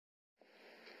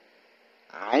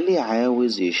علي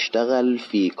عاوز يشتغل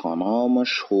في قناة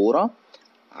مشهورة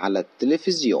على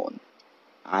التلفزيون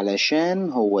علشان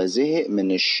هو زهق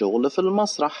من الشغل في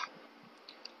المسرح،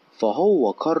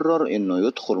 فهو قرر انه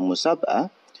يدخل مسابقة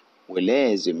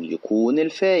ولازم يكون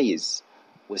الفايز،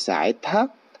 وساعتها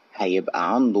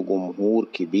هيبقى عنده جمهور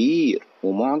كبير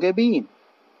ومعجبين.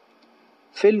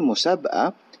 في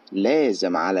المسابقة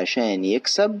لازم علشان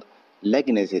يكسب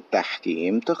لجنة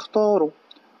التحكيم تختاره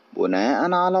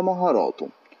بناء على مهاراته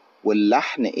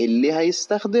واللحن اللي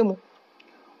هيستخدمه،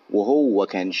 وهو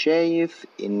كان شايف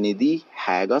ان دي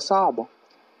حاجة صعبة،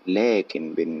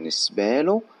 لكن بالنسبة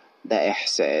له ده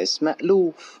احساس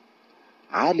مألوف.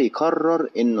 علي قرر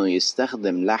انه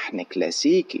يستخدم لحن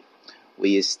كلاسيكي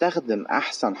ويستخدم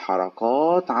احسن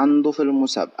حركات عنده في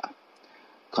المسابقة.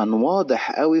 كان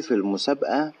واضح قوي في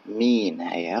المسابقة مين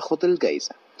هياخد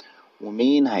الجايزة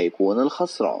ومين هيكون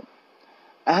الخسران.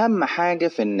 اهم حاجة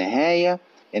في النهاية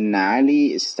ان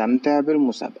علي استمتع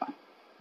بالمسابقة.